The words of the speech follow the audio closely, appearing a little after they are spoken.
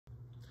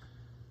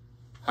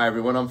Hi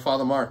everyone, I'm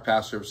Father Mark,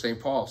 pastor of St.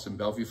 Paul's in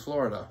Bellevue,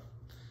 Florida.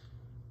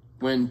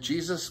 When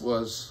Jesus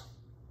was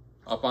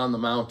up on the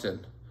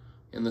mountain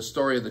in the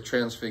story of the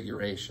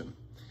Transfiguration,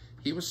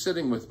 he was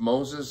sitting with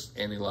Moses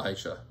and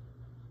Elijah,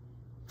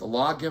 the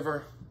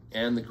lawgiver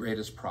and the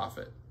greatest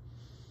prophet.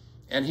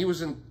 And he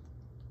was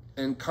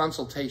in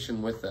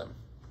consultation with them.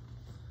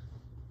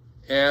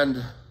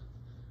 And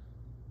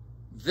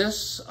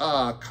this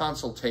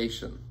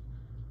consultation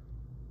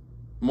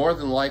more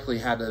than likely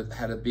had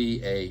to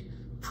be a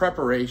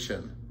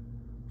preparation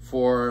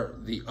for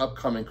the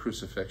upcoming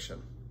crucifixion.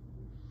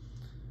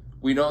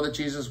 We know that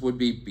Jesus would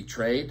be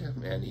betrayed,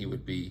 and he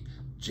would be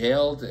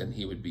jailed, and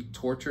he would be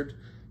tortured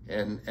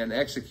and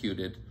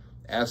executed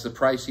as the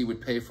price he would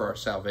pay for our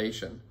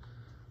salvation.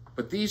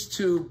 But these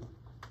two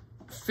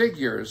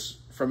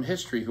figures from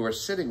history who are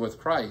sitting with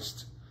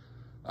Christ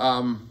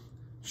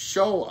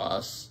show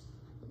us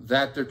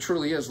that there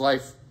truly is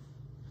life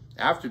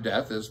after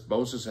death, as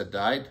Moses had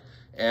died,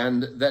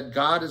 and that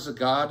God is a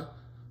God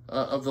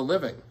of the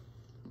living.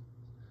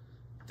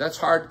 That's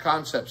hard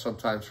concept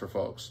sometimes for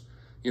folks.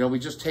 You know, we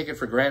just take it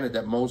for granted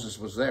that Moses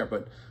was there,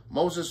 but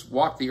Moses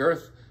walked the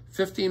earth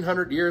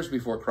 1,500 years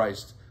before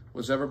Christ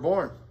was ever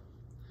born.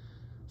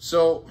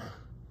 So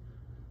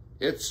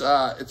it's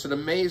an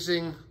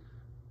amazing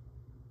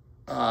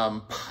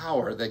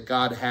power that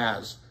God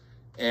has,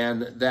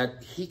 and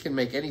that he can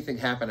make anything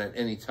happen at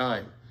any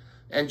time.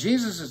 And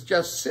Jesus is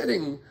just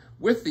sitting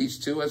with these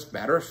two as a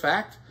matter of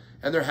fact,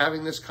 and they're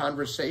having this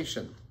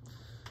conversation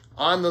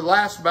on the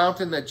last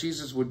mountain that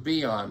Jesus would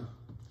be on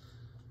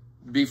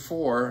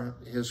before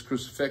his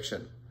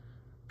crucifixion.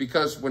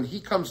 Because when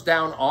he comes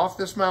down off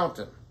this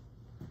mountain,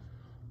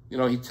 you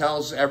know, he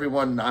tells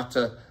everyone not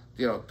to,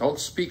 you know, don't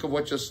speak of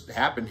what just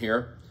happened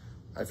here.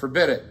 I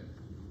forbid it.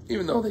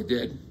 Even though they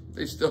did,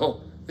 they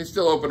still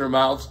opened their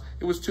mouths.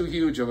 It was too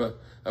huge of an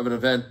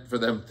event for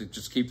them to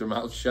just keep their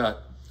mouths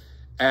shut.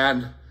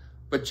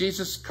 But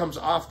Jesus comes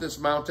off this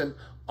mountain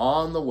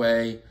on the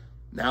way,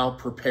 now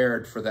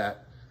prepared for that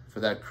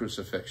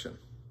crucifixion.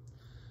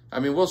 I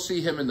mean, we'll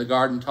see him in the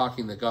garden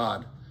talking to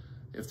God.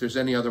 If there's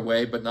any other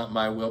way, but not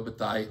my will, but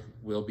thy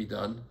will be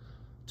done,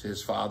 to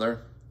his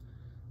Father.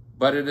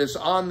 But it is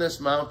on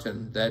this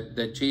mountain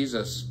that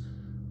Jesus,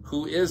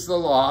 who is the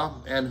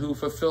law and who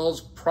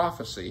fulfills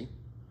prophecy,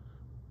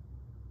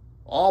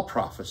 all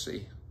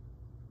prophecy,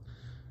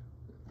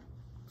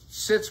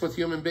 sits with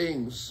human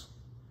beings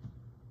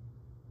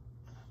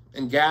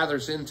and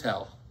gathers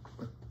intel.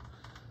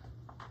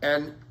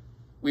 And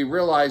we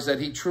realize that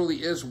he truly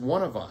is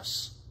one of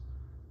us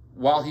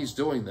while he's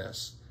doing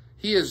this.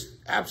 He is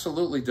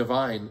absolutely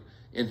divine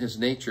in his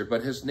nature,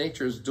 but his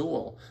nature is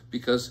dual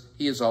because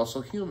he is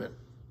also human.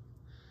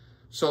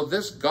 So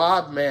this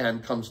God-man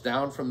comes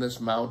down from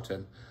this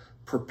mountain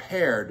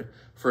prepared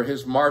for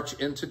his march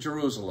into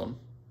Jerusalem,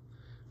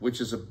 which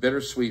is a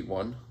bittersweet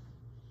one.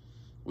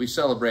 We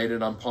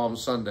celebrated on Palm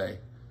Sunday,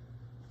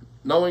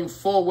 knowing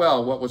full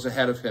well what was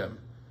ahead of him,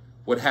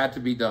 what had to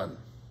be done.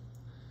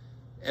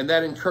 And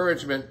that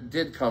encouragement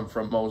did come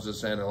from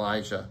Moses and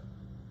Elijah,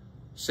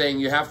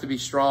 saying you have to be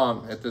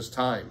strong at this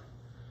time.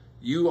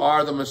 You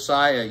are the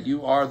Messiah.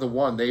 You are the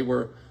one. They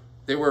were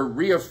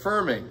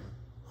reaffirming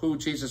who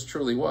Jesus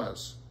truly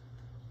was.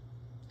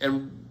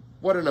 And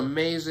what an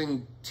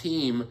amazing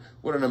team,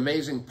 what an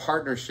amazing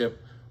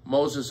partnership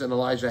Moses and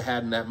Elijah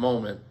had in that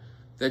moment,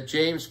 that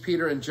James,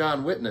 Peter, and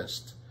John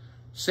witnessed,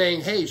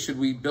 saying, hey, should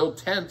we build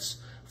tents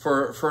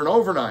for an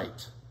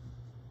overnight?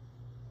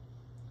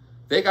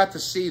 They got to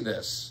see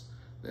this.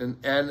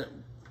 And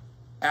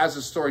as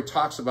the story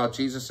talks about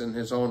Jesus in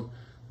his own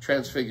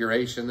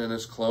transfiguration and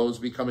his clothes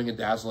becoming a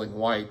dazzling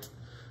white,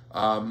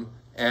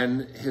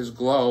 and his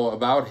glow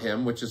about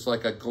him, which is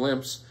like a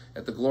glimpse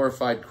at the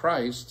glorified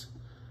Christ,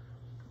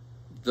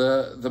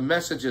 the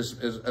message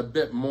is a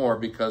bit more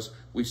because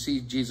we see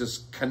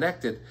Jesus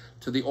connected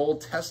to the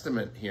Old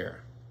Testament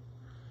here.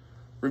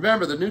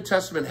 Remember, the New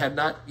Testament had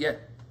not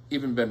yet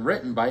even been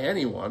written by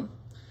anyone.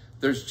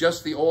 There's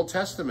just the Old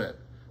Testament,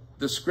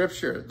 the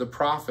scripture, the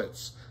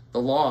prophets,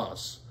 the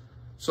laws.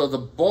 So the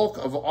bulk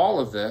of all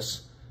of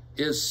this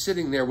is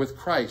sitting there with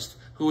Christ,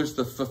 who is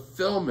the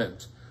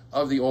fulfillment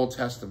of the Old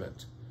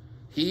Testament.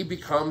 He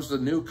becomes the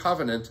new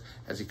covenant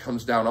as he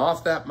comes down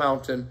off that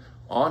mountain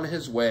on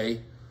his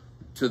way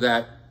to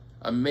that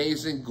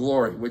amazing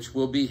glory, which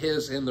will be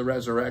his in the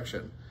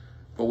resurrection.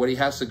 But what he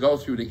has to go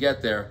through to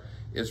get there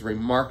is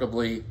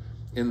remarkably,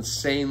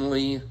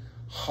 insanely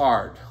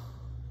hard.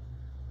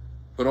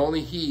 But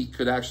only he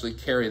could actually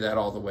carry that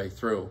all the way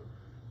through,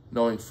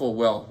 knowing full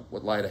well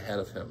what lied ahead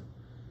of him.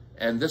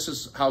 And this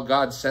is how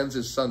God sends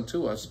his son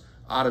to us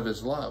out of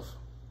his love.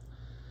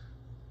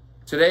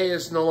 Today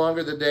is no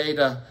longer the day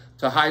to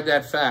hide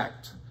that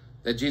fact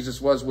that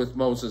Jesus was with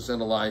Moses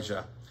and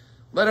Elijah.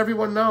 Let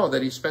everyone know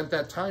that he spent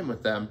that time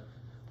with them.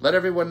 Let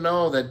everyone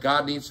know that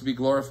God needs to be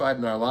glorified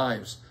in our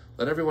lives.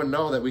 Let everyone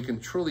know that we can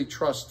truly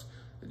trust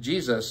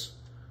Jesus,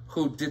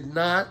 who did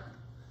not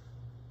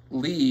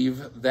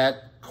leave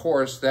that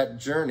course, that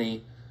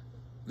journey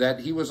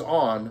that he was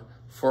on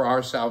for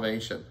our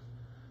salvation.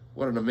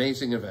 What an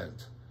amazing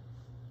event.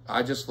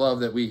 I just love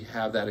that we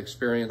have that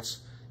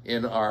experience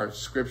in our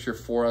scripture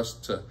for us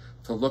to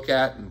look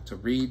at and to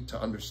read, to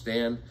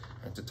understand,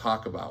 and to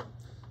talk about.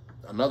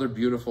 Another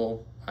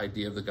beautiful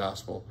idea of the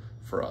gospel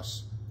for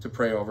us to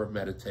pray over,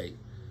 meditate,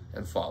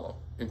 and follow.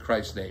 In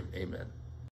Christ's name, amen.